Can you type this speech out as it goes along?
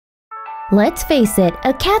Let's face it,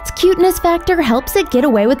 a cat's cuteness factor helps it get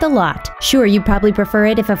away with a lot. Sure, you'd probably prefer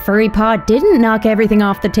it if a furry paw didn't knock everything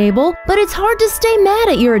off the table, but it's hard to stay mad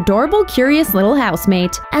at your adorable, curious little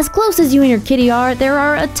housemate. As close as you and your kitty are, there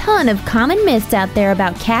are a ton of common myths out there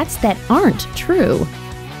about cats that aren't true.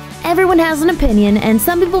 Everyone has an opinion, and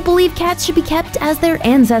some people believe cats should be kept as their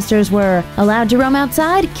ancestors were, allowed to roam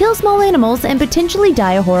outside, kill small animals, and potentially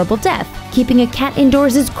die a horrible death. Keeping a cat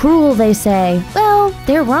indoors is cruel, they say. Well,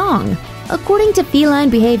 they're wrong. According to feline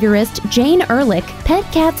behaviorist Jane Ehrlich, pet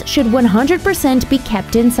cats should 100% be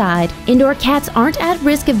kept inside. Indoor cats aren't at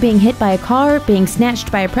risk of being hit by a car, being snatched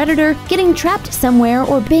by a predator, getting trapped somewhere,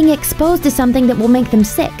 or being exposed to something that will make them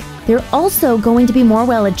sick. They're also going to be more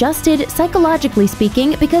well-adjusted, psychologically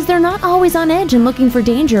speaking, because they're not always on edge and looking for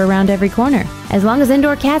danger around every corner. As long as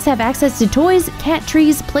indoor cats have access to toys, cat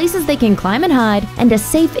trees, places they can climb and hide, and a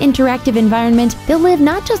safe, interactive environment, they'll live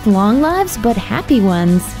not just long lives, but happy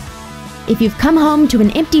ones. If you've come home to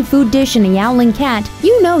an empty food dish and a yowling cat,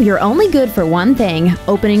 you know you're only good for one thing: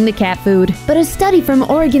 opening the cat food. But a study from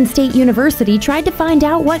Oregon State University tried to find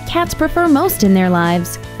out what cats prefer most in their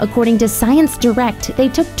lives. According to Science Direct, they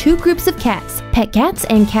took two groups of cats, pet cats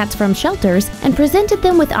and cats from shelters, and presented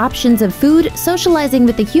them with options of food, socializing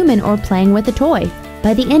with a human, or playing with a toy.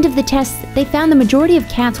 By the end of the tests, they found the majority of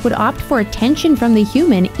cats would opt for attention from the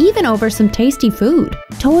human, even over some tasty food.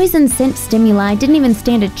 Toys and scent stimuli didn't even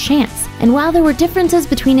stand a chance, and while there were differences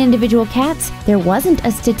between individual cats, there wasn't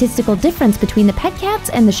a statistical difference between the pet cats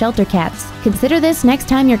and the shelter cats. Consider this next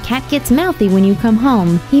time your cat gets mouthy when you come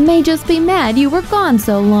home. He may just be mad you were gone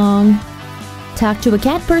so long. Talk to a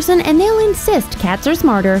cat person and they'll insist cats are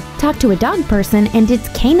smarter. Talk to a dog person and it's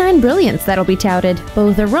canine brilliance that'll be touted.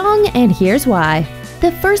 Both are wrong, and here's why.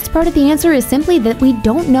 The first part of the answer is simply that we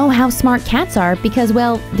don't know how smart cats are because,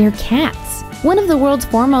 well, they're cats. One of the world's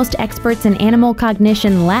foremost experts in animal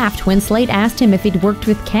cognition laughed when Slate asked him if he'd worked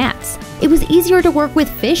with cats. It was easier to work with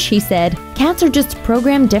fish, he said. Cats are just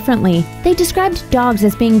programmed differently. They described dogs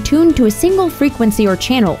as being tuned to a single frequency or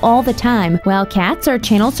channel all the time, while cats are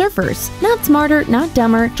channel surfers. Not smarter, not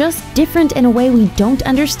dumber, just different in a way we don't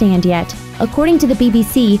understand yet. According to the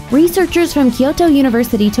BBC, researchers from Kyoto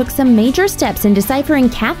University took some major steps in deciphering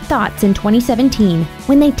cat thoughts in 2017.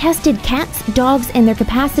 When they tested cats, dogs, and their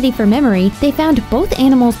capacity for memory, they found both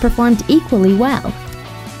animals performed equally well.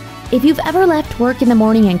 If you've ever left work in the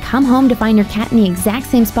morning and come home to find your cat in the exact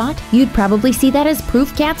same spot, you'd probably see that as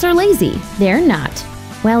proof cats are lazy. They're not.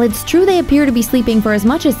 While it's true they appear to be sleeping for as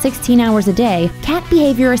much as 16 hours a day, cat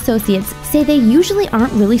behavior associates say they usually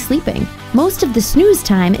aren't really sleeping. Most of the snooze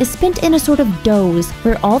time is spent in a sort of doze,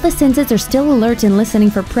 where all the senses are still alert and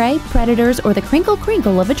listening for prey, predators, or the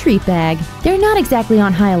crinkle-crinkle of a treat bag. They're not exactly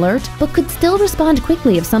on high alert, but could still respond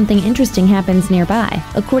quickly if something interesting happens nearby.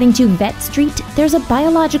 According to Vet Street, there's a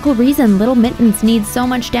biological reason little mittens need so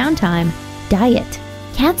much downtime: diet.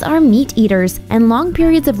 Cats are meat eaters, and long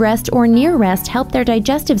periods of rest or near rest help their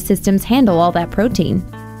digestive systems handle all that protein.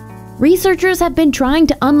 Researchers have been trying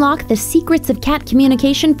to unlock the secrets of cat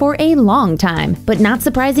communication for a long time, but not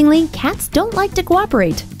surprisingly, cats don't like to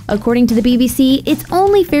cooperate. According to the BBC, it's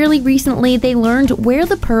only fairly recently they learned where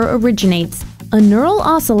the purr originates: a neural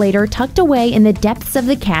oscillator tucked away in the depths of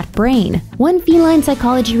the cat brain. One feline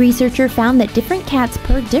psychology researcher found that different cats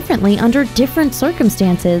purr differently under different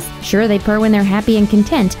circumstances. Sure, they purr when they're happy and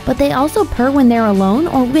content, but they also purr when they're alone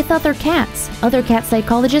or with other cats. Other cat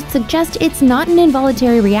psychologists suggest it's not an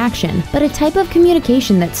involuntary reaction, but a type of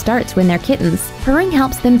communication that starts when they're kittens. Purring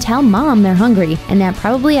helps them tell mom they're hungry, and that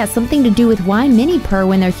probably has something to do with why many purr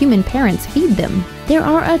when their human parents feed them. There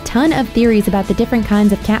are a ton of theories about the different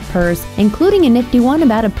kinds of cat purrs, including a nifty one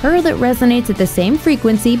about a purr that resonates at the same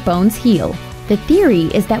frequency bones heal. The theory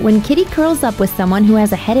is that when kitty curls up with someone who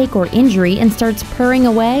has a headache or injury and starts purring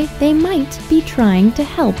away, they might be trying to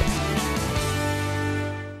help.